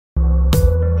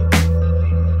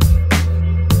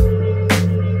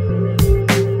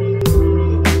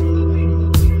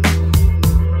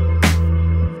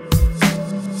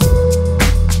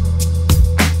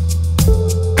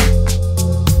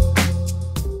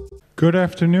Good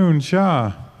afternoon,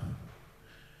 SHA.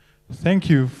 Thank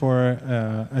you for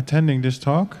attending this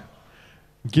talk.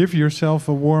 Give yourself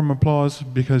a warm applause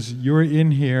because you're in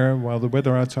here while the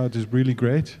weather outside is really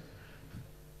great.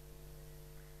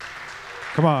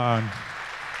 Come on.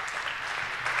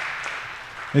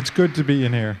 It's good to be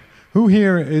in here. Who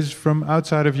here is from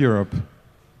outside of Europe?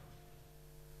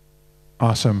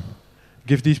 Awesome.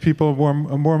 Give these people a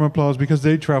warm applause because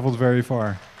they traveled very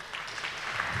far.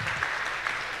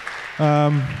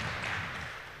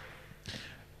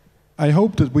 I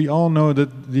hope that we all know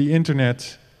that the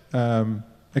internet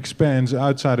expands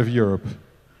outside of Europe.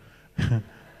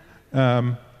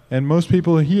 And most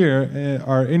people here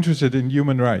are interested in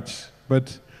human rights,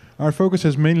 but our focus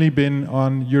has mainly been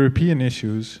on European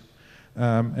issues.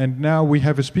 And now we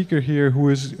have a speaker here who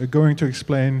is going to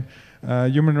explain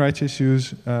human rights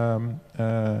issues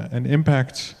and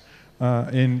impacts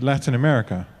in Latin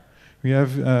America. We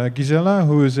have Gisela,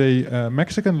 who is a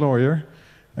Mexican lawyer,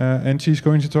 and she's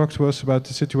going to talk to us about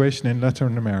the situation in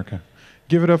Latin America.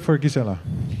 Give it up for Gisela.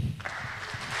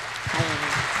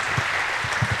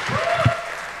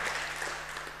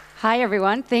 Hi,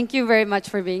 everyone. Thank you very much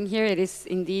for being here. It is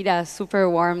indeed a super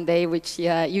warm day, which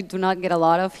you do not get a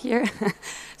lot of here.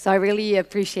 So I really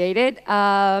appreciate it.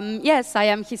 Yes, I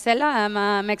am Gisela. I'm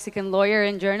a Mexican lawyer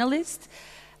and journalist.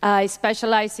 I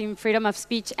specialize in freedom of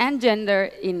speech and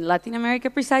gender in Latin America,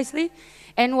 precisely.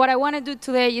 And what I want to do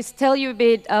today is tell you a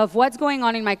bit of what's going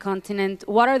on in my continent,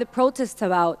 what are the protests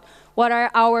about, what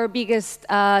are our biggest,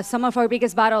 some of our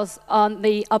biggest battles on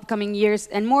the upcoming years,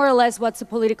 and more or less what's the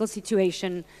political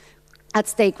situation at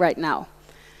stake right now.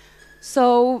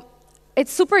 So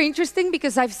it's super interesting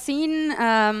because I've seen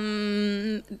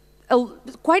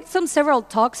several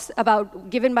talks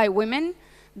given by women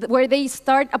where they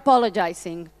start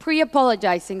apologizing,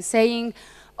 pre-apologizing, saying,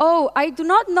 oh, I do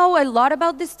not know a lot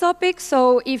about this topic,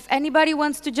 so if anybody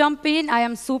wants to jump in, I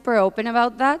am super open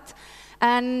about that.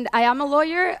 And I am a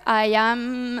lawyer, I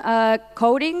am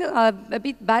coding, a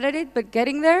bit bad at it, but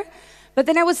getting there. But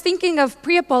then I was thinking of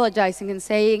pre-apologizing and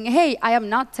saying, hey, I am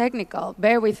not technical,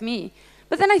 bear with me.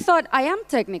 But then I thought, I am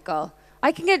technical.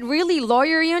 I can get really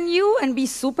lawyery on you and be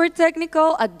super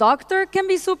technical. A doctor can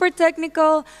be super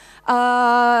technical.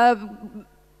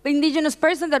 Indigenous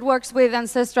person that works with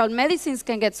ancestral medicines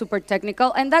can get super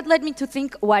technical. And that led me to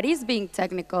think, what is being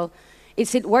technical?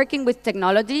 Is it working with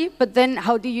technology? But then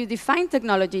how do you define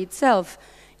technology itself?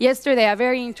 Yesterday, a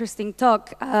very interesting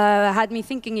talk had me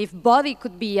thinking if body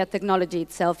could be a technology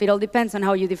itself. It all depends on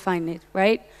how you define it,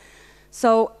 right?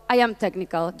 So I am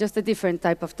technical, just a different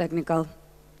type of technical.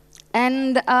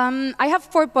 And I have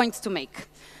 4 points to make.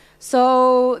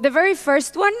 So the very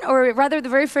first one, or rather the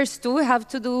very first two, have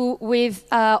to do with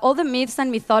all the myths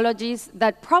and mythologies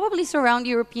that probably surround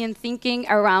European thinking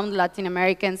around Latin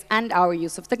Americans and our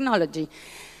use of technology.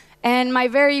 And my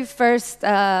very first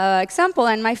example,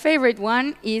 and my favorite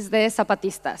one, is the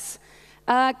Zapatistas.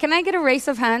 Can I get a raise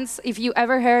of hands if you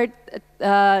ever heard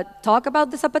talk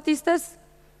about the Zapatistas?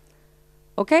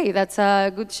 Okay, that's a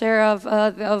good share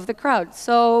of the crowd.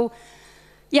 So,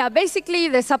 yeah, basically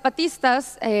the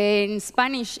Zapatistas in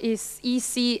Spanish is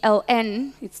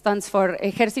ECLN. It stands for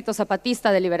Ejército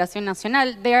Zapatista de Liberación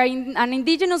Nacional. They are an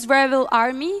indigenous rebel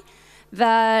army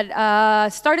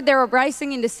that started their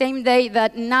uprising in the same day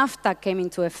that NAFTA came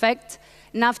into effect.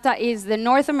 NAFTA is the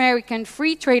North American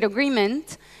Free Trade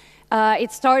Agreement.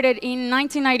 It started in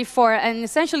 1994, and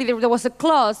essentially there was a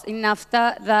clause in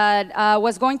NAFTA that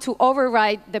was going to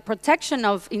override the protection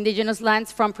of indigenous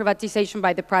lands from privatization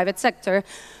by the private sector,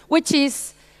 which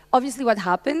is obviously what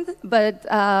happened, but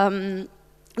the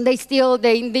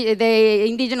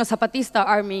indigenous Zapatista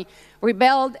army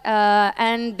rebelled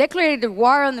and declared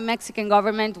war on the Mexican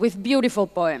government with beautiful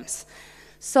poems.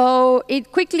 So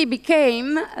it quickly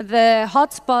became the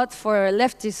hotspot for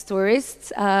leftist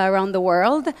tourists around the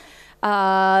world.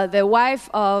 The wife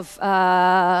of,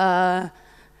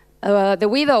 the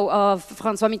widow of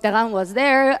François Mitterrand was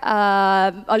there,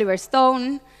 Oliver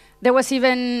Stone. There was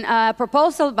even a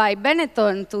proposal by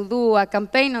Benetton to do a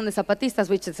campaign on the Zapatistas,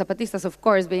 which the Zapatistas, of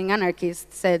course, being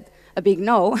anarchists, said a big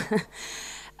no.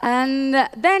 And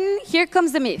then here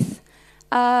comes the myth.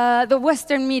 The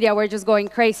Western media were just going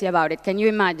crazy about it. Can you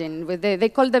imagine? They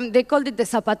called it the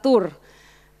Zapatur.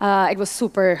 It was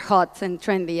super hot and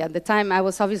trendy at the time. I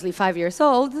was obviously 5 years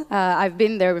old. I've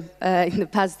been there in the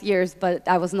past years, but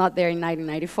I was not there in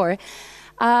 1994.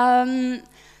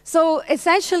 So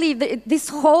essentially, this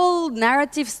whole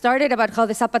narrative started about how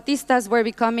the Zapatistas were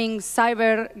becoming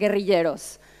cyber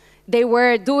guerrilleros. They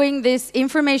were doing this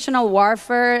informational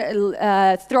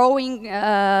warfare, throwing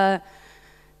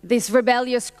these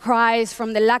rebellious cries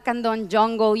from the Lacandon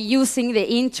jungle using the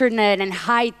internet and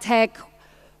high-tech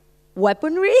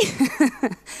weaponry.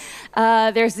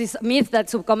 There's this myth that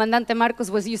Subcomandante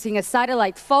Marcos was using a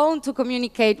satellite phone to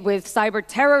communicate with cyber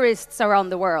terrorists around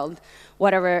the world,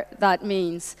 whatever that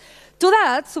means. To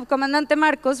that, Subcomandante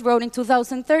Marcos wrote in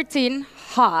 2013,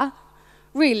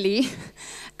 really?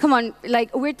 Come on,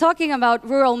 like, we're talking about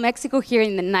rural Mexico here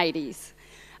in the 90s.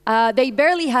 They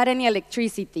barely had any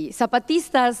electricity.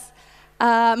 Zapatistas,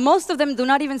 most of them do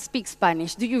not even speak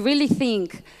Spanish. Do you really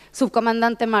think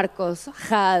Subcomandante Marcos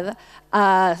had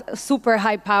a super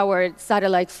high-powered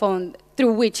satellite phone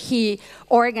through which he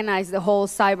organized the whole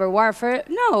cyber warfare?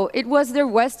 No, it was their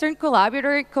Western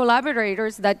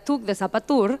collaborators that took the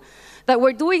Zapatur that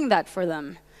were doing that for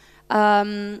them.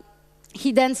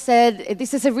 He then said,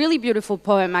 this is a really beautiful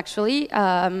poem, actually.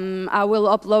 I will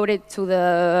upload it to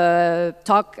the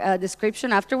talk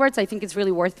description afterwards. I think it's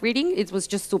really worth reading. It was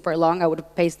just super long. I would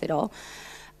have pasted it all.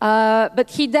 But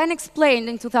he then explained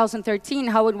in 2013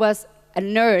 how it was a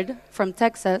nerd from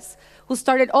Texas who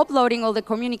started uploading all the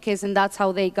communiques, and that's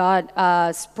how they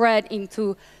got spread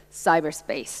into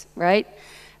cyberspace, right?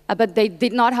 But they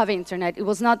did not have internet. It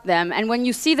was not them. And when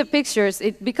you see the pictures,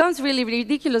 it becomes really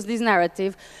ridiculous, this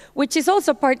narrative, which is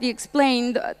also partly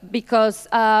explained because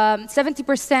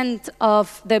 70%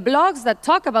 of the blogs that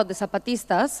talk about the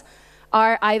Zapatistas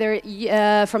are either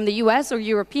from the US or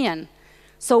European.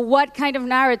 So what kind of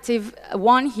narrative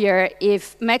won here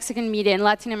if Mexican media and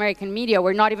Latin American media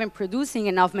were not even producing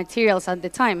enough materials at the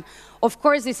time? Of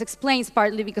course, this explains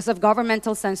partly because of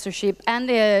governmental censorship and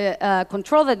the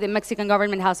control that the Mexican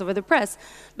government has over the press.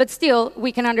 But still,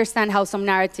 we can understand how some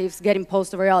narratives get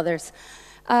imposed over others.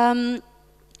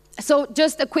 So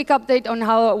just a quick update on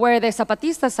where the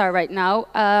Zapatistas are right now.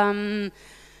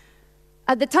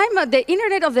 At the time of the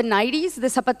internet of the 90s, the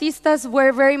Zapatistas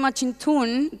were very much in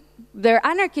tune. Their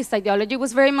anarchist ideology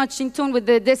was very much in tune with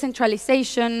the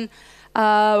decentralization,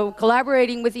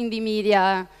 collaborating with indie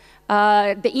media,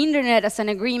 the internet as an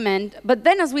agreement. But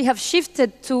then as we have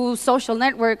shifted to social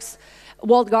networks,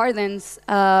 walled gardens,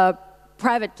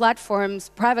 private platforms,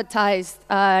 privatized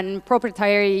and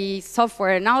proprietary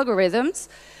software and algorithms,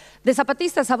 the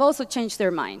Zapatistas have also changed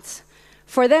their minds.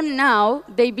 For them now,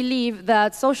 they believe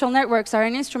that social networks are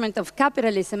an instrument of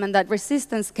capitalism and that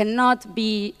resistance cannot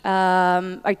be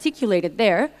articulated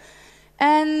there.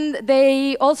 And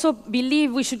they also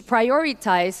believe we should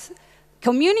prioritize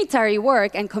communitary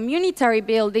work and communitary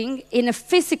building in a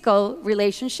physical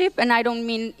relationship. And I don't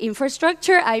mean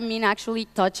infrastructure, I mean actually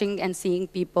touching and seeing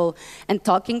people and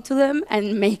talking to them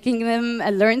and making them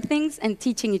learn things and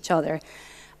teaching each other.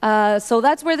 So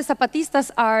that's where the Zapatistas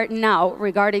are now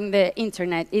regarding the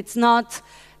internet. It's not,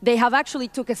 they have actually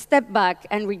took a step back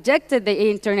and rejected the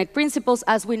internet principles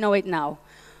as we know it now.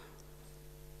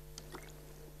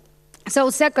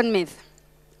 So second myth,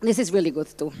 this is really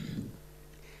good too.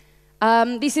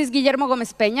 This is Guillermo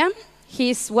Gómez Peña.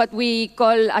 He's what we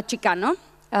call a Chicano,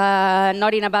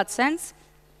 not in a bad sense.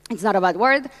 It's not a bad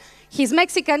word. He's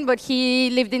Mexican, but he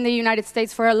lived in the United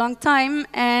States for a long time.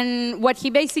 And what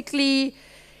he basically,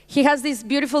 he has this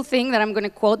beautiful thing that I'm going to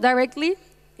quote directly.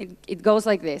 It goes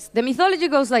like this. The mythology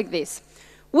goes like this.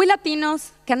 We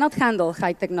Latinos cannot handle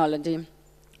high technology.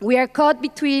 We are caught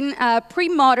between a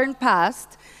pre-modern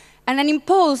past and an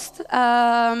imposed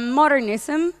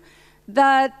modernism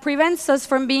that prevents us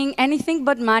from being anything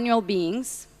but manual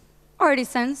beings,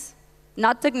 artisans,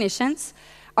 not technicians.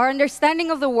 Our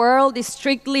understanding of the world is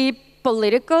strictly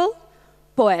political,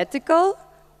 poetical,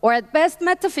 or at best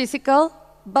metaphysical,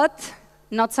 but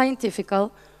not scientific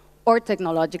or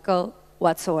technological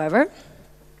whatsoever.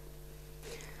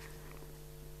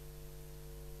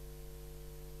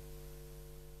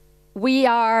 We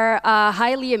are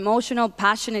highly emotional,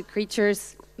 passionate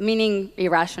creatures, meaning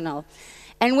irrational.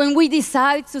 And when we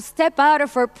decide to step out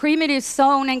of our primitive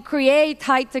zone and create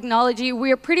high technology,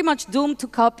 we are pretty much doomed to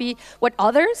copy what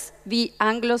others, the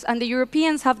Anglos and the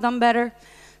Europeans, have done better.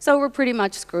 So we're pretty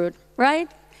much screwed, right?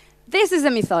 This is a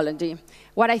mythology.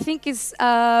 What I think is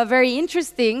very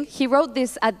interesting, he wrote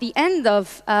this at the end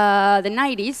of the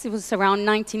 90s. It was around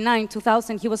 1999,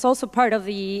 2000. He was also part of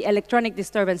the electronic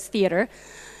disturbance theater.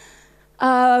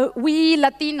 We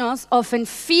Latinos often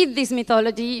feed this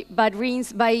mythology by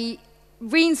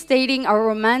reinstating our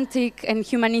romantic and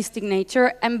humanistic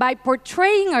nature and by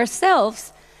portraying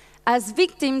ourselves as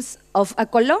victims of a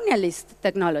colonialist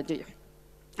technology.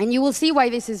 And you will see why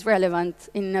this is relevant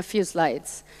in a few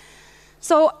slides.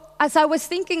 So as I was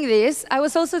thinking this, I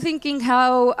was also thinking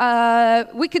how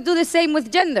we could do the same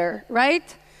with gender, right?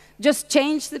 Just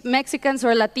change the Mexicans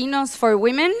or Latinos for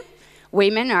women,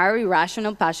 Women are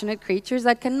irrational, passionate creatures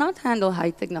that cannot handle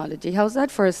high technology. How's that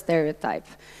for a stereotype?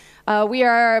 We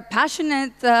are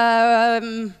passionate,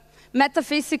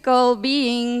 metaphysical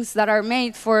beings that are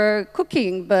made for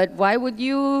cooking, but why would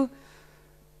you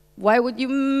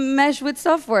mesh with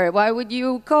software? Why would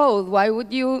you code? Why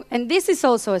would you? And this is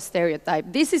also a stereotype.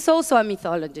 This is also a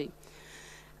mythology.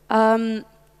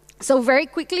 So very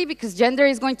quickly, because gender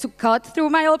is going to cut through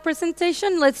my whole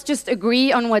presentation, let's just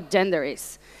agree on what gender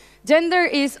is. Gender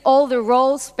is all the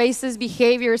roles, spaces,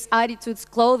 behaviors, attitudes,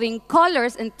 clothing,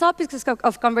 colors, and topics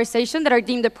of conversation that are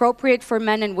deemed appropriate for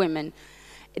men and women.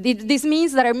 This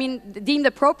means that are deemed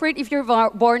appropriate if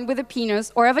you're born with a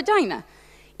penis or a vagina.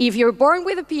 If you're born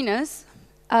with a penis,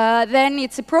 then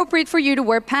it's appropriate for you to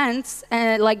wear pants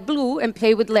like blue and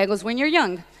play with Legos when you're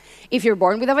young. If you're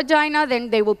born with a vagina, then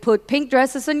they will put pink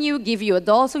dresses on you, give you a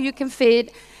doll so you can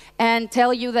fit, and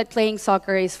tell you that playing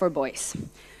soccer is for boys.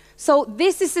 So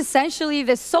this is essentially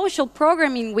the social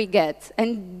programming we get.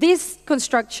 And this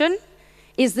construction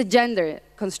is the gender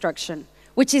construction,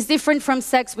 which is different from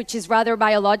sex, which is rather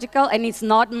biological, and it's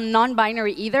not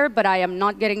non-binary either, but I am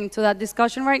not getting into that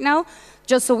discussion right now,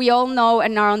 just so we all know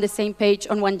and are on the same page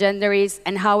on what gender is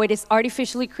and how it is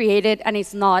artificially created and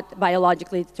is not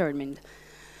biologically determined.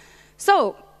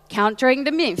 So, countering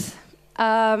the myth.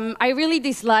 I really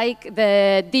dislike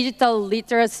the digital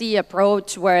literacy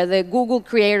approach where the Google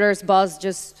creators boss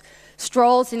just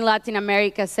strolls in Latin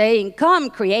America saying,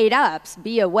 come create apps,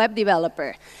 be a web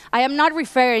developer. I am not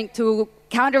referring to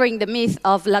countering the myth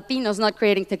of Latinos not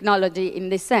creating technology in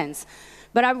this sense,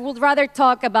 but I would rather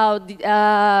talk about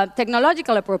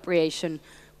technological appropriation,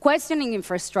 questioning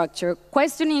infrastructure,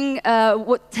 questioning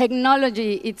what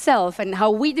technology itself and how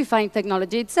we define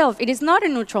technology itself. It is not a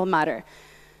neutral matter.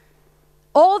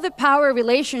 All the power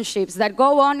relationships that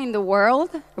go on in the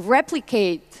world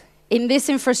replicate in these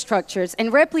infrastructures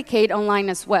and replicate online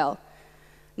as well.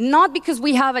 Not because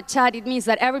we have a chat, it means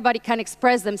that everybody can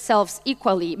express themselves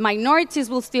equally. Minorities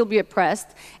will still be oppressed,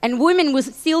 and women will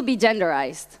still be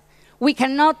genderized. We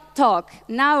cannot talk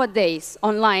nowadays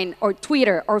online or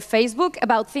Twitter or Facebook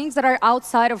about things that are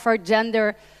outside of our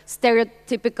gender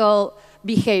stereotypical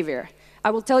behavior.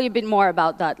 I will tell you a bit more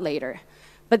about that later.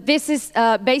 But this is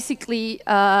basically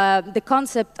the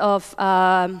concept of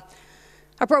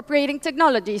appropriating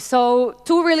technology. So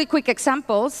two really quick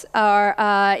examples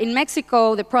are in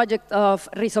Mexico, the project of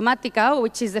Rizomática,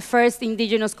 which is the first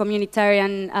indigenous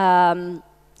communitarian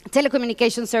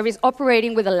telecommunication service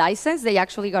operating with a license. They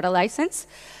actually got a license.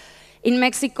 In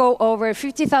Mexico, over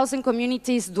 50,000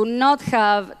 communities do not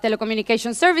have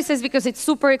telecommunication services because it's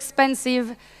super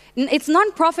expensive. It's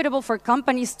non-profitable for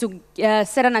companies to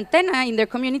set an antenna in their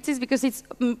communities because it's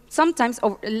sometimes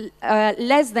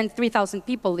less than 3,000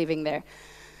 people living there.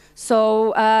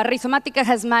 So Rizomática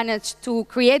has managed to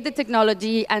create the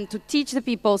technology and to teach the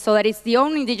people so that it's the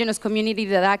only indigenous community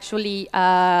that actually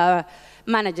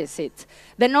manages it.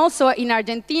 Then also in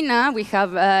Argentina, we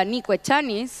have Nico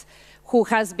Echanis, who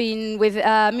has been with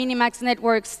Minimax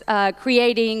Networks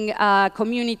creating a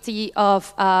community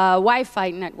of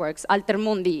Wi-Fi networks.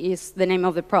 Altermundi is the name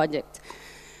of the project.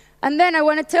 And then I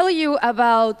want to tell you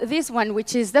about this one,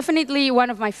 which is definitely one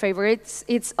of my favorites.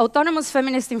 It's autonomous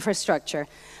feminist infrastructure.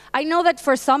 I know that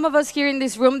for some of us here in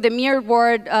this room, the mere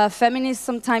word feminist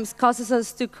sometimes causes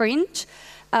us to cringe.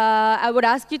 I would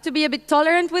ask you to be a bit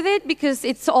tolerant with it because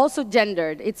it's also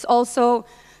gendered. It's also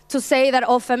to say that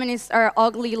all feminists are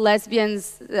ugly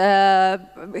lesbians,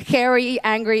 hairy,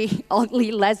 angry,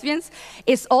 ugly lesbians,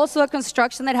 is also a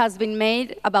construction that has been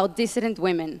made about dissident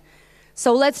women.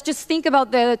 So let's just think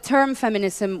about the term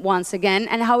feminism once again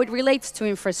and how it relates to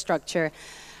infrastructure.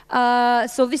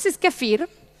 So this is Kefir.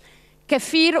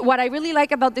 Kefir, what I really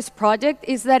like about this project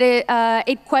is that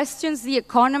it questions the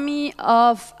economy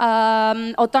of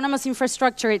autonomous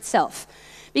infrastructure itself.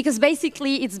 Because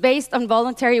basically, it's based on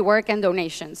voluntary work and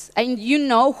donations. And you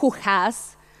know who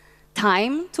has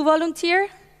time to volunteer?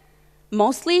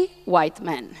 Mostly white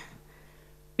men.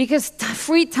 Because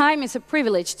free time is a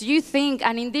privilege. Do you think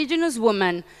an indigenous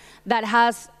woman that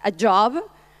has a job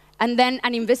and then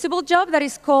an invisible job that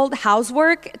is called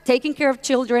housework, taking care of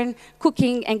children,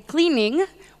 cooking and cleaning,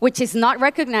 which is not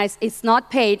recognized, it's not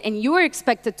paid, and you are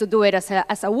expected to do it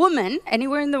as a woman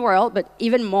anywhere in the world, but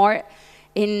even more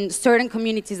in certain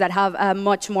communities that have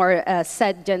much more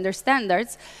set gender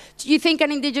standards, do you think an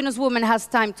indigenous woman has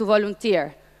time to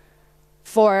volunteer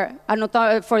for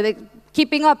the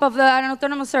keeping up of an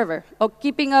autonomous server or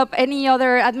keeping up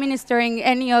administering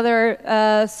any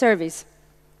other service?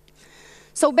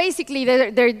 So basically,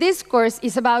 their discourse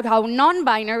is about how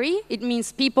non-binary, it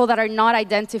means people that are not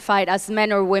identified as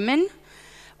men or women,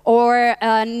 or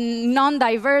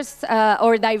non-diverse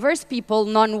or diverse people,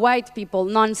 non-white people,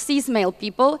 non-cis male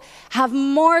people have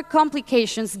more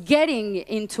complications getting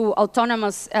into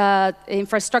autonomous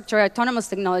infrastructure, autonomous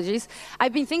technologies.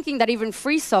 I've been thinking that even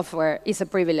free software is a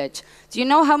privilege. Do you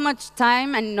know how much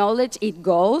time and knowledge it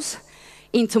goes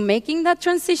into making that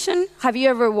transition? Have you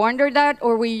ever wondered that?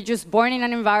 Or were you just born in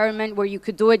an environment where you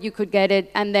could do it, you could get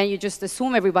it, and then you just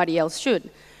assume everybody else should?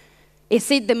 Is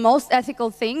it the most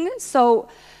ethical thing? So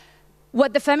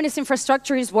what the feminist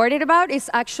infrastructure is worried about is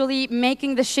actually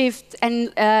making the shift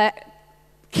and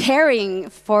caring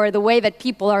for the way that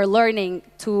people are learning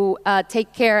to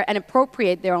take care and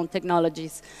appropriate their own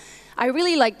technologies. I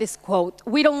really like this quote.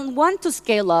 We don't want to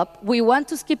scale up. We want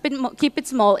to keep it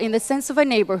small in the sense of a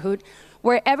neighborhood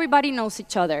where everybody knows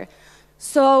each other.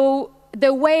 So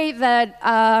the way that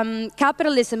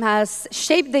capitalism has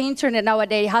shaped the internet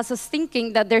nowadays has us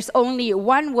thinking that there's only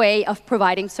one way of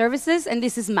providing services, and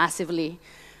this is massively.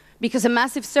 Because a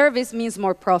massive service means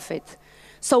more profit.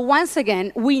 So once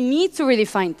again, we need to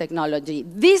redefine technology.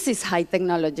 This is high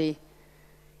technology.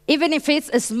 Even if it's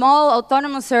a small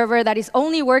autonomous server that is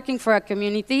only working for a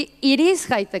community, it is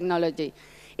high technology.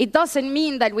 It doesn't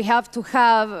mean that we have to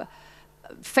have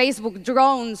Facebook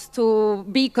drones to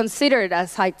be considered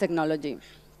as high technology.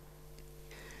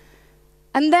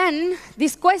 And then,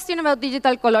 this question about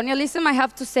digital colonialism, I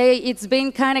have to say, it's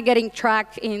been kind of getting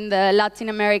track in the Latin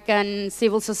American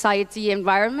civil society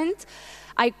environment.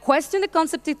 I question the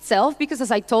concept itself because,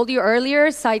 as I told you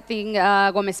earlier, citing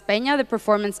Gómez Peña, the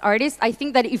performance artist, I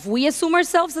think that if we assume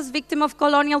ourselves as victims of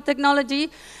colonial technology,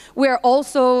 we're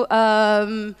also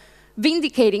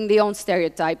vindicating the own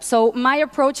stereotype. So my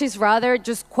approach is rather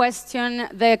just question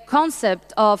the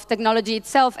concept of technology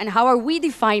itself and how are we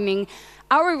defining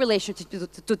our relationship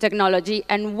to technology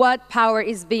and what power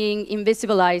is being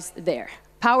invisibilized there.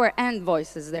 Power and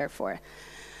voices, therefore.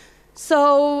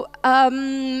 So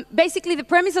basically, the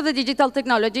premise of the digital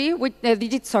technology,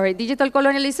 digital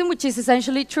colonialism, which is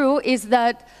essentially true, is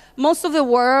that most of the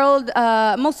world,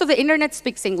 most of the internet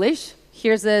speaks English.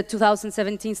 Here's the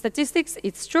 2017 statistics.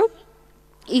 It's true.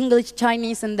 English,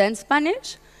 Chinese, and then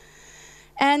Spanish.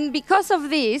 And because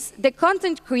of this, the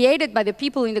content created by the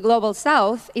people in the global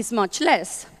south is much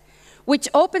less, which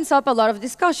opens up a lot of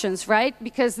discussions, right?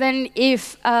 Because then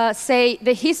if, say,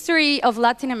 the history of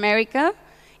Latin America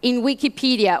in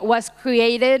Wikipedia was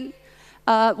created,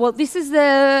 well, this is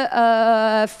the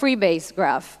Freebase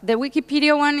graph. The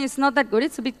Wikipedia one is not that good.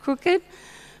 It's a bit crooked.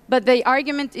 But the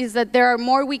argument is that there are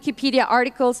more Wikipedia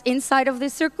articles inside of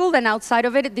this circle than outside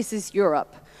of it. This is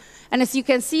Europe. And as you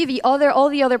can see, all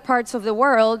the other parts of the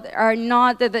world are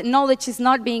not, the knowledge is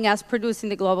not being as produced in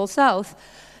the global south.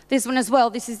 This one as well,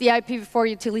 this is the IPv4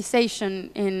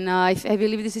 utilization in, I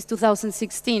believe this is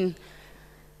 2016.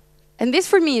 And this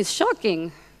for me is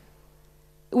shocking.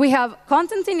 We have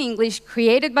content in English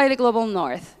created by the global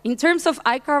north. In terms of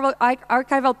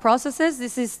archival processes,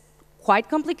 this is quite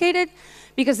complicated,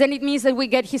 because then it means that we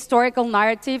get historical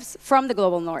narratives from the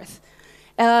global north.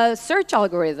 Search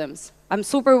algorithms, I'm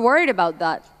super worried about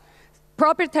that.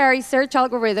 Proprietary search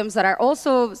algorithms that are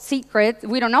also secret,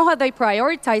 we don't know how they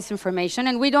prioritize information,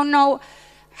 and we don't know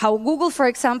how Google, for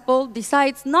example,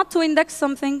 decides not to index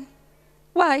something.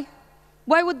 Why?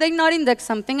 Why would they not index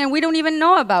something, and we don't even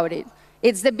know about it?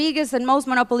 It's the biggest and most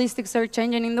monopolistic search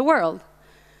engine in the world.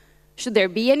 Should there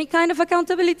be any kind of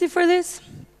accountability for this?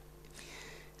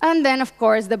 And then, of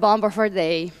course, the bomb of our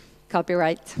day,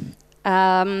 copyright.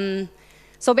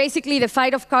 So basically, the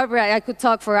fight of copyright, I could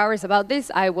talk for hours about this.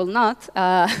 I will not.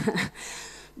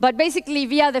 But basically,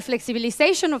 via the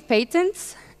flexibilization of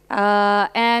patents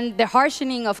and the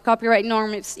harshening of copyright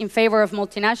norms in favor of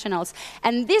multinationals.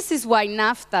 And this is why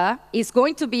NAFTA is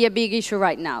going to be a big issue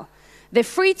right now. The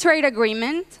free trade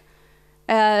agreement,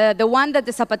 the one that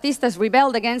the Zapatistas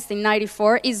rebelled against in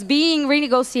 '94, is being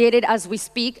renegotiated as we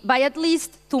speak by at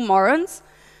least two morons.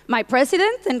 My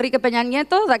president, Enrique Peña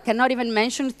Nieto, that cannot even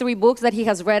mention 3 books that he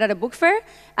has read at a book fair,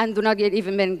 and do not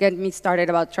even get me started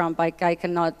about Trump. I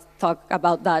cannot talk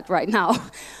about that right now.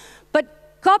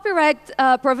 But copyright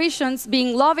provisions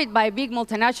being lobbied by big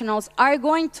multinationals are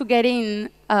going to get into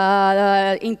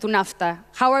NAFTA.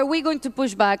 How are we going to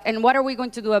push back, and what are we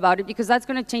going to do about it? Because that's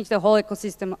going to change the whole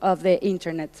ecosystem of the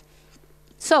internet.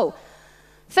 So,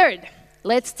 third,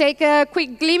 let's take a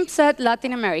quick glimpse at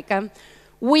Latin America.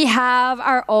 We have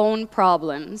our own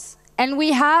problems, and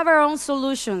we have our own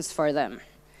solutions for them.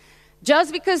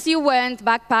 Just because you went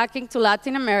backpacking to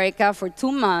Latin America for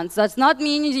 2 months does not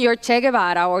mean you're Che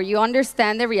Guevara or you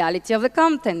understand the reality of the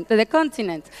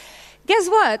continent. Guess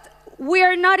what? We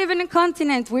are not even a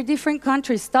continent. We're different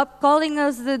countries. Stop calling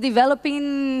us the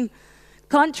developing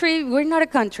Country, we're not a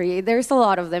country. There's a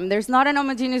lot of them. There's not an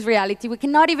homogeneous reality. We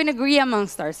cannot even agree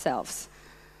amongst ourselves.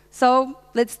 So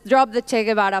let's drop the Che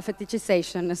Guevara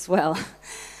fetishization as well.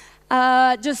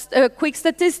 Just quick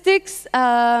statistics.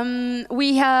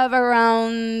 We have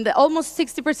around almost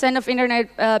 60% of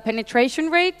internet penetration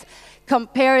rate.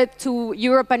 Compared to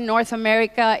Europe and North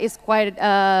America is quite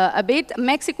a bit.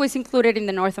 Mexico is included in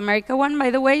the North America one, by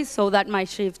the way, so that might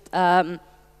shift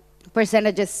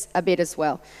percentages a bit as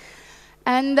well.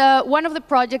 And one of the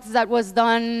projects that was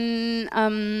done,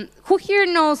 who here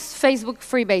knows Facebook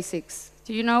Free Basics?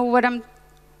 Do you know what I'm,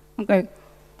 okay.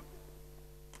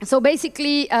 So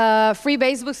basically, Free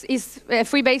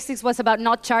Basics was about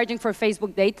not charging for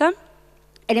Facebook data.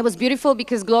 And it was beautiful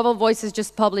because Global Voices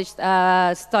just published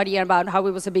a study about how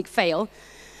it was a big fail.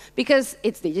 Because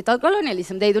it's digital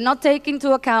colonialism. They do not take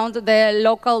into account the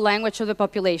local language of the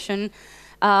population.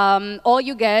 All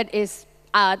you get is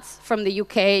ads from the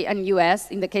UK and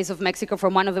US, in the case of Mexico,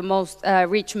 from one of the most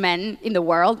rich men in the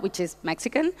world, which is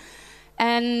Mexican.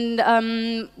 And,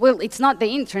 well, it's not the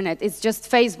internet. It's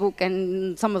just Facebook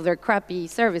and some of their crappy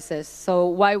services. So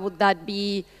why would that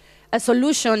be a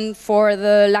solution for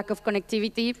the lack of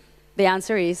connectivity? The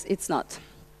answer is it's not.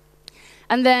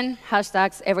 And then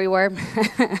hashtags everywhere.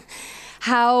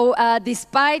 How,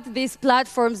 despite these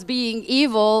platforms being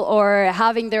evil or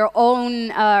having their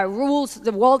own rules,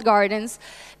 the walled gardens,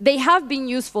 they have been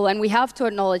useful, and we have to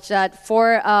acknowledge that,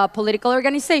 for political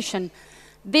organization.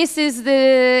 This is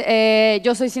the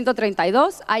Yo soy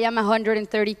 132, I am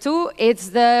 132.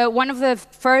 It's one of the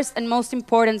first and most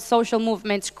important social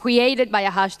movements created by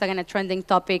a hashtag and a trending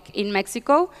topic in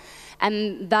Mexico,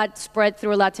 and that spread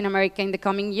through Latin America in the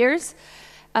coming years.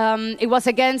 It was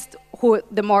against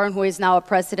the Moron who is now a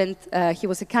president. He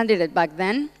was a candidate back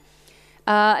then.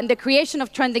 And the creation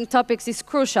of trending topics is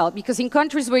crucial, because in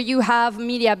countries where you have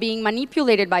media being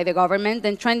manipulated by the government,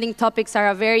 then trending topics are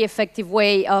a very effective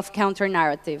way of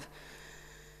counter-narrative.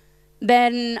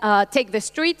 Then take the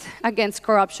street against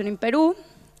corruption in Peru.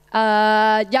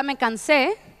 Ya me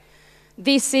cansé.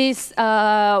 This is,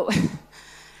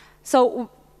 so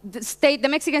the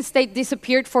Mexican state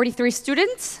disappeared 43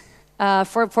 students,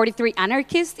 43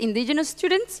 anarchist, indigenous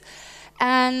students.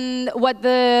 And what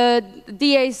the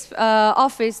DA's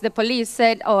office, the police,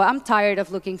 said, oh, I'm tired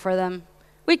of looking for them.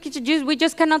 We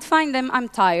just cannot find them, I'm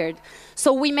tired.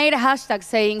 So we made a hashtag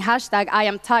saying, hashtag I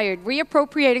am tired,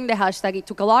 reappropriating the hashtag. It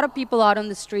took a lot of people out on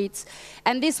the streets.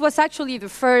 And this was actually the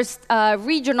first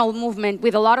regional movement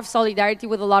with a lot of solidarity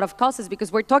with a lot of causes,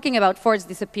 because we're talking about forced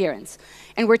disappearance.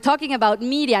 And we're talking about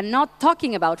media not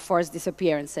talking about forced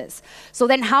disappearances. So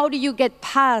then how do you get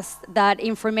past that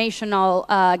informational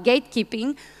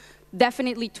gatekeeping?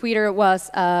 Definitely Twitter was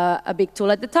a big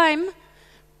tool at the time.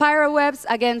 Pyrowebs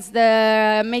against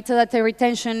the metadata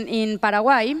retention in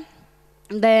Paraguay.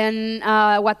 Then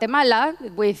Guatemala,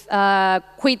 with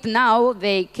Quit Now,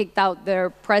 they kicked out their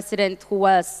president, who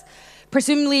was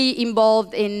presumably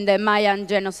involved in the Mayan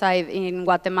genocide in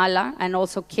Guatemala and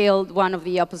also killed one of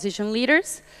the opposition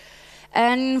leaders.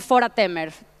 And Fora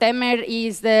Temer. Temer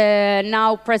is the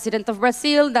now president of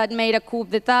Brazil that made a coup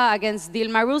d'etat against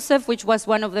Dilma Rousseff, which was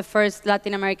one of the first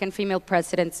Latin American female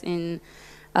presidents in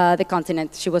the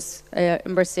continent. She was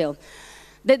in Brazil.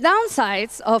 The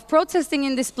downsides of protesting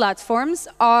in these platforms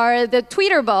are the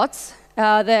Twitter bots,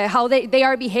 how they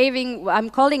are behaving. I'm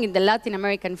calling it the Latin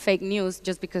American fake news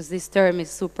just because this term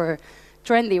is super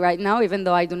trendy right now, even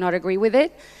though I do not agree with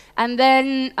it. And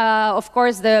then, of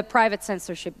course, the private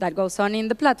censorship that goes on in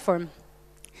the platform.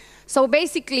 So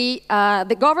basically,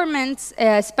 the government,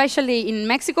 especially in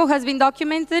Mexico, has been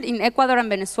documented, in Ecuador and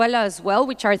Venezuela as well,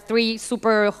 which are three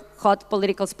super hot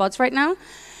political spots right now.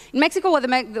 In Mexico,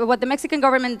 what the Mexican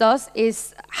government does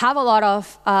is have a lot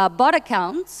of bot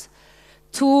accounts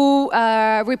to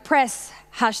repress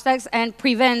hashtags and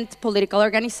prevent political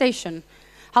organization.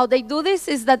 How they do this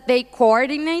is that they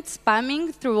coordinate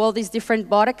spamming through all these different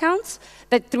bot accounts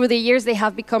that through the years they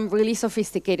have become really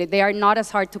sophisticated. They are not as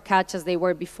hard to catch as they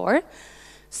were before.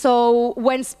 So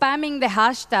when spamming the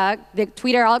hashtag, the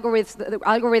Twitter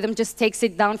algorithm just takes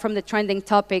it down from the trending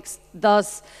topics,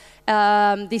 thus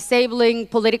disabling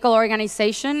political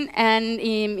organization and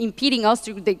impeding us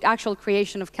to the actual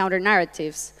creation of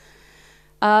counter-narratives.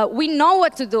 We know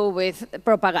what to do with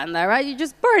propaganda, right? You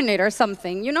just burn it or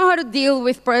something. You know how to deal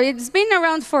with, it's been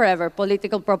around forever,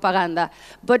 political propaganda.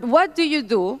 But what do you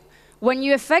do when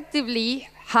you effectively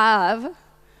have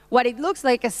what it looks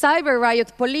like a cyber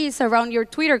riot police around your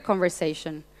Twitter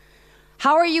conversation?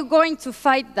 How are you going to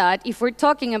fight that if we're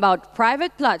talking about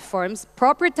private platforms,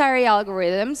 proprietary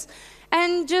algorithms,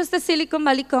 and just a Silicon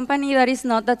Valley company that is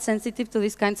not that sensitive to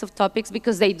these kinds of topics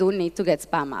because they do need to get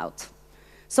spam out?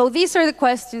 So these are the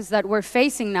questions that we're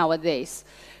facing nowadays.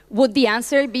 Would the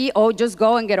answer be, oh, just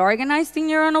go and get organized in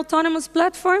your own autonomous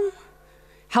platform?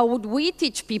 How would we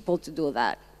teach people to do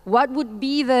that? What would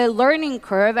be the learning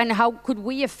curve, and how could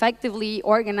we effectively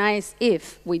organize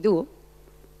if we do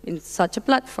in such a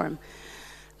platform?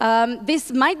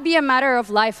 This might be a matter of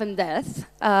life and death.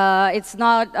 It's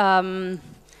not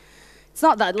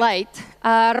that light.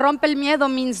 Rompe el miedo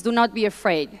means do not be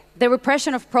afraid. The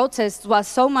repression of protests was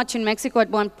so much in Mexico at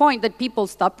one point that people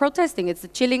stopped protesting. It's the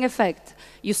chilling effect.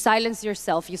 You silence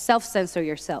yourself, you self-censor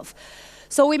yourself.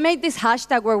 So we made this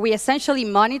hashtag where we essentially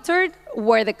monitored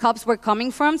where the cops were coming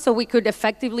from so we could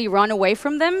effectively run away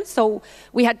from them. So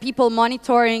we had people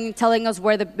monitoring, telling us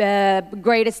where the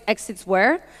greatest exits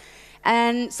were.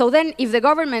 And so then if the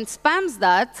government spams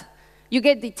that, you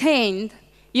get detained,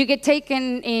 you get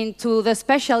taken into the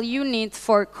special unit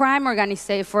for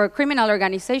criminal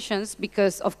organizations,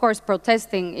 because of course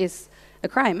protesting is a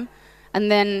crime,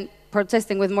 and then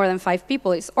protesting with more than 5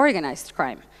 people is organized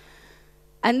crime.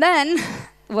 And then,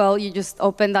 well, you just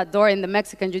open that door in the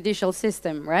Mexican judicial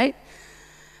system, right?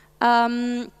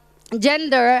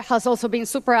 Gender has also been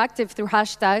super active through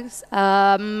hashtags.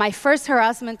 My first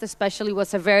harassment especially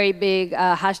was a very big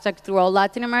hashtag through all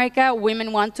Latin America.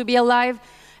 Women want to be alive,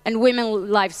 and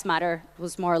women lives matter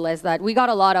was more or less that. We got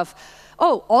a lot of,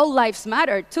 oh, all lives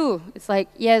matter too. It's like,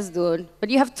 yes, dude,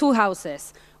 but you have 2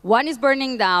 houses. One is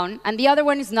burning down, and the other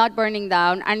one is not burning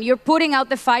down, and you're putting out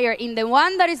the fire in the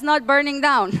one that is not burning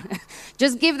down.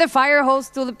 Just give the fire hose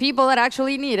to the people that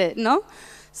actually need it, no?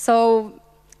 So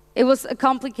it was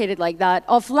complicated like that.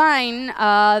 Offline,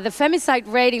 the femicide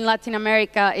rate in Latin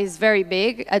America is very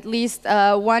big. At least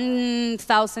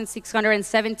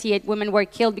 1,678 women were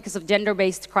killed because of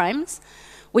gender-based crimes,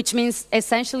 which means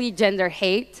essentially gender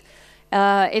hate.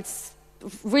 It's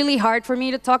really hard for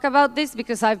me to talk about this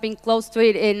because I've been close to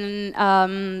it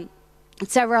in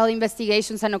several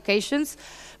investigations and occasions,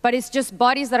 but it's just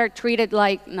bodies that are treated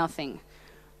like nothing.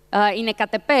 In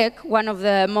Ecatepec, one of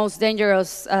the most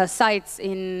dangerous sites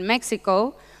in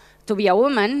Mexico, to be a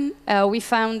woman, we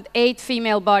found 8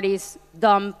 female bodies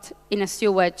dumped in a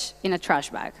sewage in a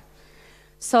trash bag.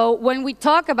 So when we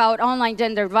talk about online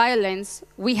gender violence,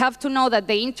 we have to know that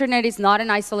the internet is not an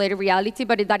isolated reality,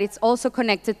 but that it's also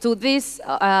connected to this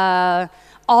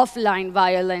offline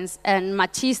violence and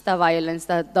machista violence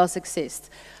that does exist.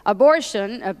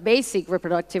 Abortion, a basic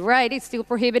reproductive right, is still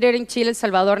prohibited in Chile, El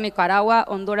Salvador, Nicaragua,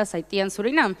 Honduras, Haiti, and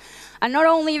Suriname. And not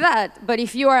only that, but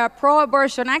if you are a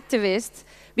pro-abortion activist,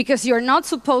 because you're not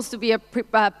supposed to be a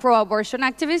pro-abortion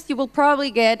activist, you will probably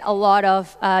get a lot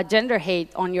of gender hate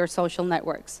on your social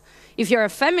networks. If you're a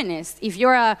feminist, if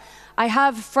you're a... I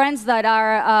have friends that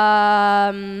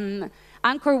are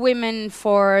anchor women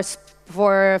for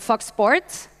Fox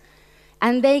Sports,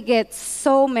 and they get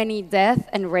so many death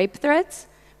and rape threats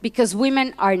because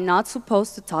women are not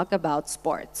supposed to talk about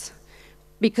sports.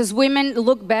 Because women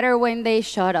look better when they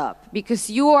shut up. Because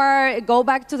go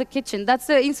back to the kitchen. That's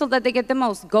the insult that they get the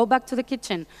most. Go back to the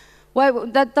kitchen. Why,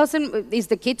 is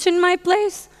the kitchen my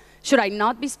place? Should I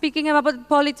not be speaking about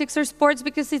politics or sports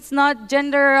because it's not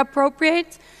gender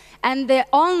appropriate? And the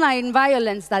online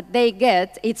violence that they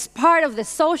get, it's part of the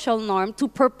social norm to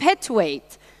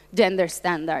perpetuate gender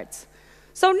standards.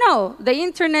 So no, the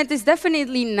internet is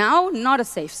definitely now not a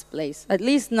safe place, at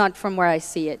least not from where I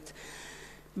see it.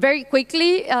 Very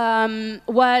quickly,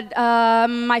 what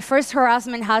my first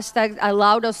harassment hashtag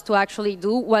allowed us to actually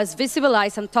do was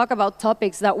visibilize and talk about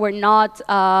topics that were not,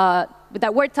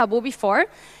 that were taboo before.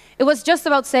 It was just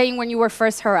about saying when you were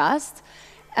first harassed.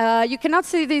 You cannot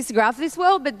see this graph this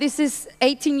well, but this is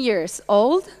 18 years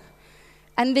old,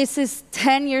 and this is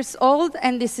 10 years old,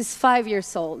 and this is 5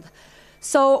 years old.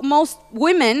 So most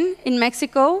women in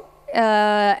Mexico,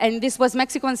 and this was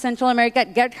Mexico and Central America,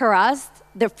 get harassed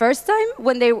the first time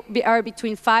when they are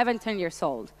between 5 and 10 years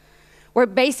old. We're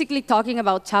basically talking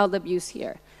about child abuse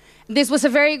here. This was a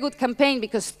very good campaign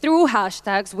because through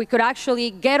hashtags, we could actually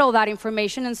get all that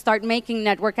information and start making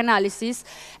network analysis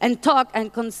and talk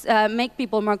and make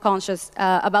people more conscious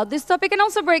about this topic and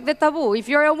also break the taboo. If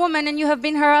you're a woman and you have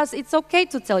been harassed, it's okay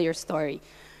to tell your story.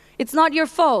 It's not your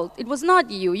fault. It was not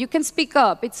you. You can speak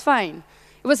up. It's fine.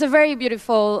 It was a very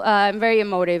beautiful and very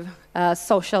emotive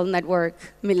social network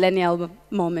millennial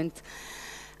moment.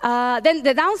 Then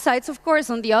the downsides, of course,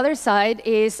 on the other side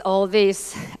is all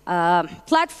these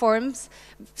platforms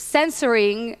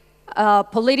censoring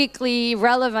politically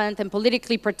relevant and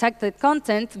politically protected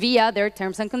content via their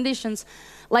terms and conditions.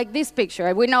 Like this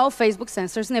picture. We know Facebook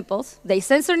censors nipples. They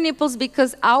censor nipples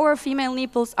because our female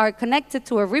nipples are connected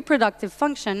to a reproductive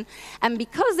function, and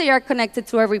because they are connected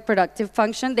to a reproductive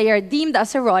function, they are deemed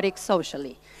as erotic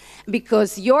socially.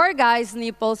 Because your guy's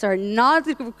nipples are not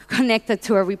connected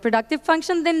to a reproductive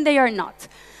function, then they are not.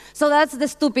 So that's the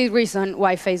stupid reason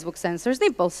why Facebook censors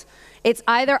nipples. It's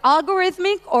either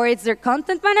algorithmic or it's their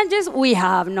content managers. We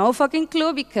have no fucking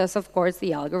clue because, of course,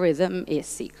 the algorithm is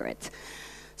secret.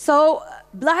 So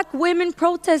black women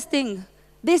protesting.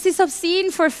 This is obscene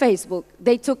for Facebook.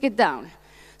 They took it down.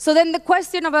 So then the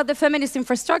question about the feminist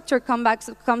infrastructure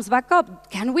comes back up.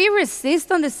 Can we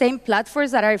resist on the same platforms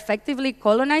that are effectively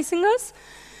colonizing us?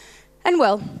 And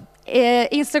well,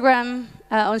 Instagram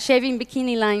on shaving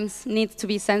bikini lines needs to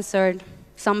be censored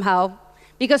somehow.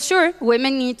 Because sure,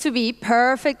 women need to be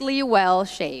perfectly well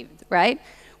shaved, right?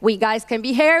 We guys can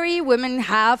be hairy, women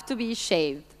have to be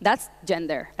shaved. That's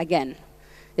gender, again.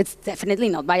 It's definitely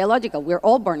not biological. We're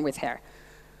all born with hair.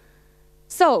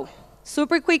 So,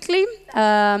 super quickly,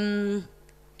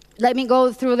 let me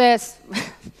go through this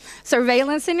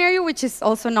surveillance scenario, which is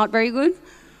also not very good.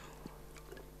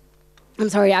 I'm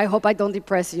sorry, I hope I don't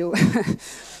depress you.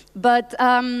 But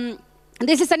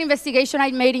this is an investigation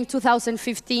I made in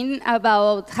 2015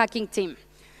 about Hacking Team.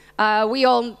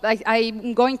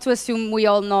 I'm going to assume we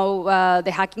all know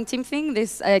the Hacking Team thing,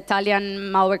 this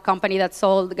Italian malware company that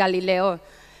sold Galileo,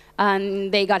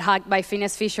 and they got hacked by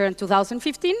Phineas Fisher in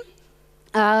 2015.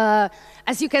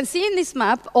 As you can see in this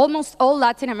map, almost all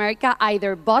Latin America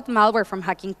either bought malware from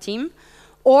Hacking Team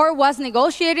or was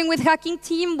negotiating with Hacking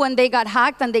Team when they got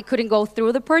hacked and they couldn't go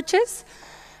through the purchase,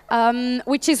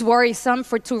 which is worrisome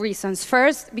for two reasons.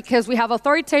 First, because we have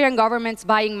authoritarian governments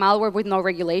buying malware with no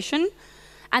regulation.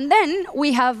 And then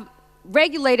we have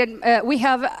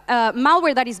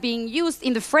malware that is being used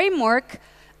in the framework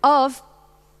of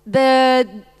the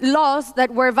laws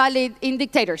that were valid in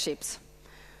dictatorships.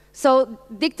 So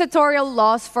dictatorial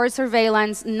laws for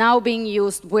surveillance now being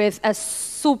used with a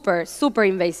super, super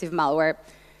invasive malware.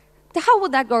 How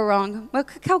would that go wrong? Well,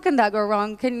 how can that go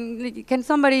wrong? Can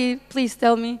somebody please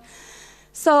tell me?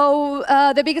 So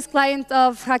the biggest client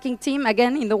of Hacking Team,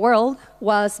 again, in the world,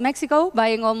 was Mexico,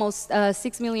 buying almost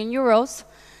 6 million euros.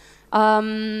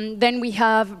 Then we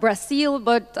have Brazil,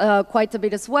 but quite a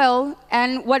bit as well.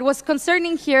 And what was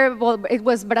concerning here, well, it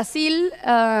was Brazil,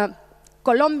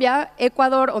 Colombia,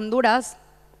 Ecuador, Honduras,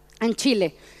 and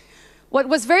Chile. What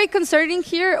was very concerning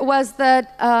here was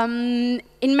that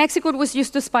in Mexico it was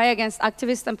used to spy against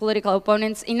activists and political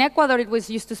opponents. In Ecuador it was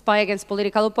used to spy against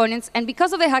political opponents. And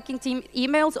because of the Hacking Team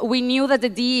emails, we knew that the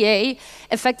DEA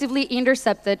effectively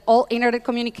intercepted all internet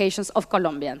communications of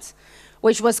Colombians,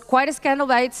 which was quite a scandal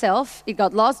by itself. It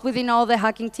got lost within all the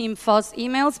Hacking Team fuzz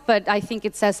emails, but I think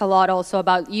it says a lot also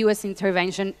about US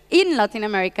intervention in Latin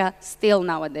America still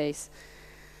nowadays.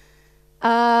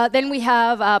 Then we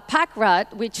have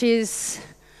PackRat, which is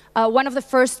one of the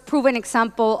first proven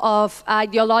example of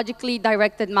ideologically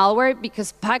directed malware,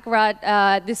 because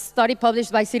PackRat, this study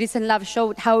published by Citizen Lab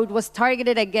showed how it was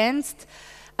targeted against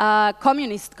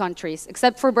communist countries,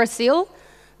 except for Brazil.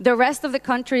 The rest of the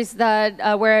countries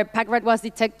that where PackRat was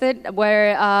detected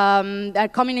were a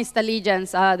communist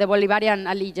allegiance, the Bolivarian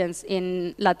allegiance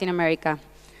in Latin America.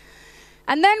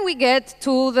 And then we get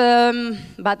to the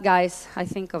bad guys, I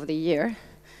think, of the year.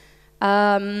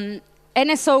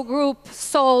 NSO Group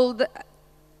sold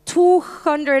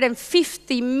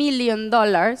 $250 million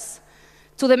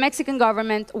to the Mexican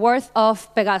government worth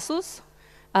of Pegasus,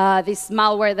 this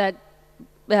malware that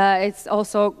it's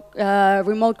also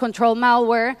remote control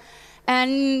malware.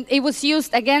 And it was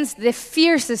used against the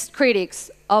fiercest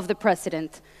critics of the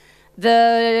president.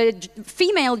 The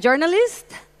female journalist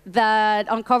that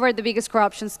uncovered the biggest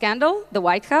corruption scandal, the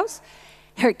White House,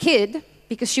 her kid,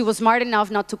 because she was smart enough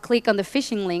not to click on the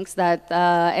phishing links that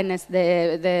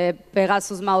the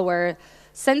Pegasus malware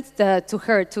sent to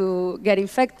her to get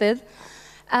infected.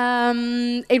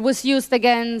 It was used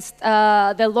against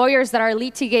the lawyers that are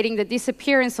litigating the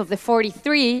disappearance of the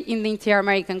 43 in the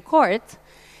Inter-American Court,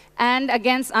 and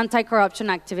against anti-corruption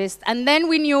activists. And then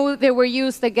we knew they were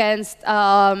used against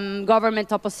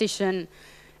government opposition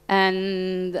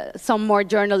and some more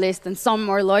journalists and some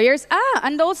more lawyers.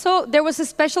 And also there was a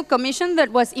special commission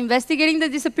that was investigating the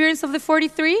disappearance of the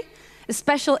 43, a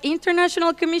special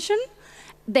international commission.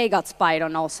 They got spied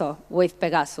on also with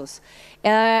Pegasus.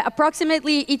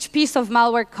 Approximately each piece of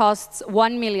malware costs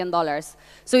 $1 million.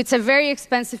 So it's a very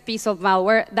expensive piece of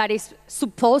malware that is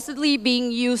supposedly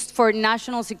being used for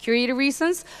national security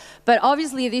reasons, but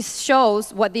obviously this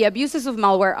shows what the abuses of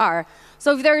malware are.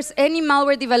 So if there's any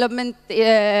malware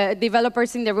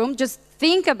developers in the room, just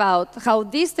think about how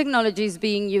this technology is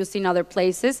being used in other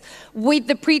places with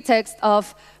the pretext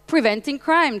of preventing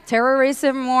crime,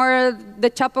 terrorism, or the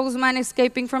Chapo Guzman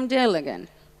escaping from jail again.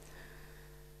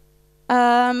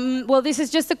 Well, this is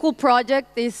just a cool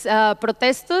project. This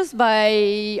Protestos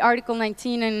by Article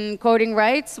 19 and Coding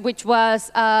Rights, which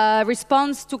was a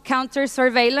response to counter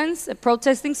surveillance,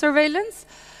 protesting surveillance.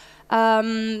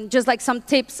 Just like some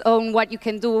tips on what you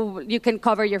can do. You can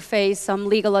cover your face, some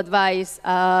legal advice,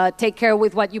 take care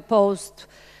with what you post,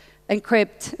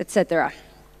 encrypt, etc.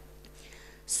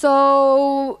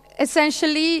 So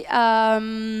essentially,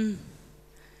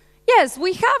 yes,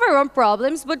 we have our own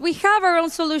problems, but we have our own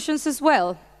solutions as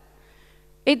well.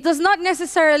 It does not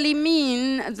necessarily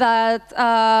mean that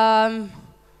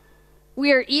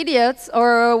we are idiots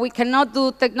or we cannot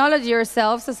do technology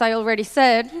ourselves, as I already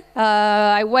said.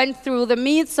 I went through the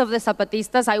myths of the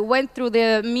Zapatistas. I went through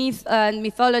the myth and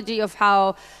mythology of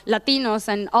how Latinos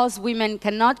and us women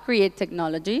cannot create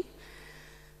technology.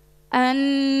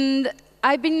 And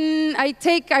I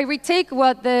retake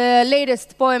what the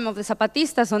latest poem of the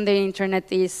Zapatistas on the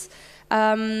internet is.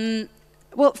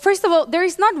 Well, first of all, there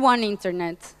is not one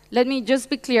internet. Let me just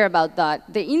be clear about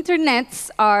that. The internets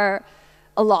are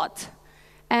a lot.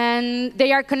 And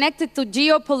they are connected to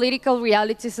geopolitical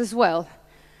realities as well.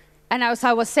 And as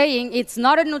I was saying, it's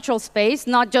not a neutral space,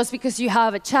 not just because you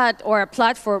have a chat or a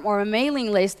platform or a mailing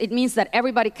list. It means that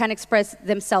everybody can express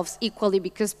themselves equally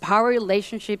because power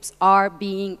relationships are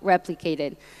being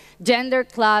replicated. Gender,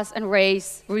 class, and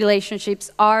race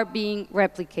relationships are being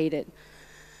replicated.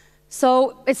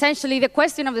 So essentially, the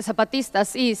question of the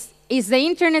Zapatistas is the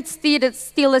internet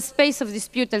still a space of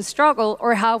dispute and struggle,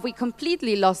 or have we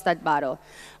completely lost that battle?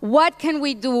 What can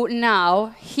we do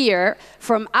now, here,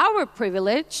 from our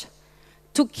privilege,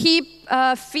 to keep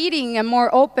feeding a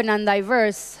more open and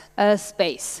diverse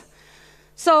space?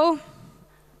 So,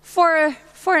 four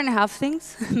and a half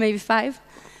things, maybe 5.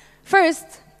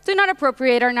 First, do not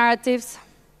appropriate our narratives.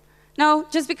 No,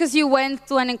 just because you went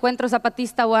to an Encuentro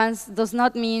Zapatista once does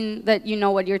not mean that you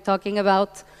know what you're talking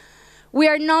about. We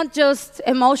are not just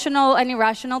emotional and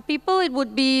irrational people. It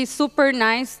would be super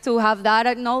nice to have that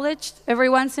acknowledged every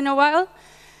once in a while.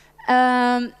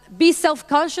 Be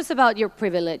self-conscious about your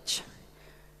privilege.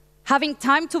 Having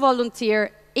time to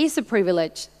volunteer is a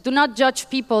privilege. Do not judge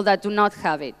people that do not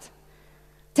have it.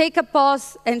 Take a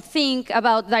pause and think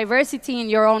about diversity in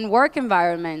your own work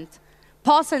environment.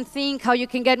 Pause and think how you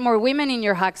can get more women in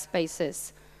your hack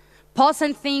spaces. Pause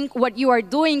and think what you are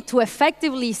doing to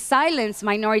effectively silence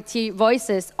minority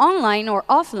voices online or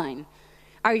offline.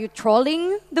 Are you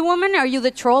trolling the woman? Are you the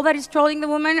troll that is trolling the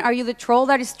woman? Are you the troll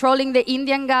that is trolling the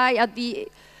Indian guy at the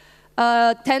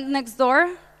tent next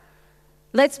door?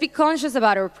 Let's be conscious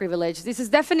about our privilege. This is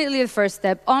definitely the first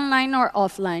step, online or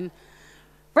offline.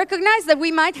 Recognize that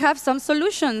we might have some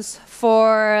solutions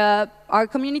for our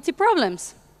community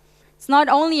problems. It's not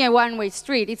only a one-way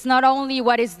street. It's not only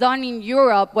what is done in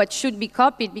Europe, what should be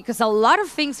copied, because a lot of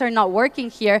things are not working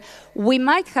here. We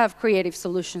might have creative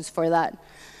solutions for that.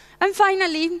 And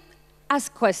finally,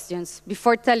 ask questions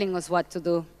before telling us what to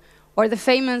do. Or the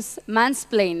famous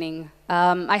mansplaining.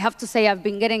 I have to say I've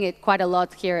been getting it quite a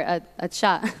lot here at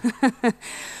SHA.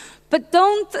 But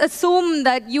don't assume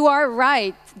that you are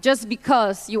right just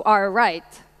because you are right.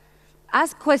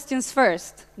 Ask questions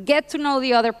first. Get to know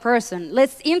the other person.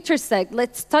 Let's intersect.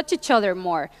 Let's touch each other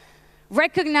more.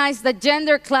 Recognize that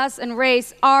gender, class, and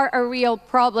race are a real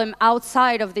problem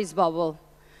outside of this bubble.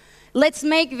 Let's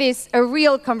make this a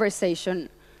real conversation.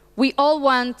 We all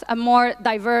want a more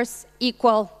diverse,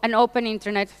 equal, and open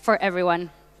internet for everyone.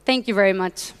 Thank you very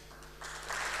much.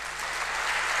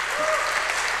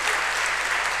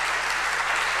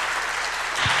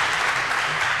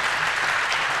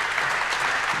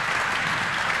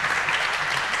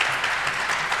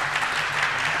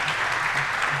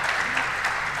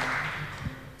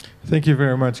 Thank you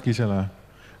very much, Gisela.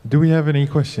 Do we have any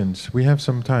questions? We have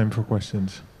some time for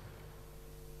questions.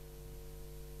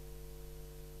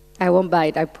 I won't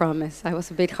bite, I promise. I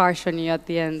was a bit harsh on you at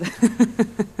the end.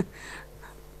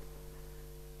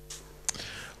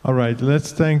 All right,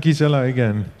 let's thank Gisela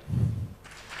again.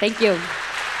 Thank you.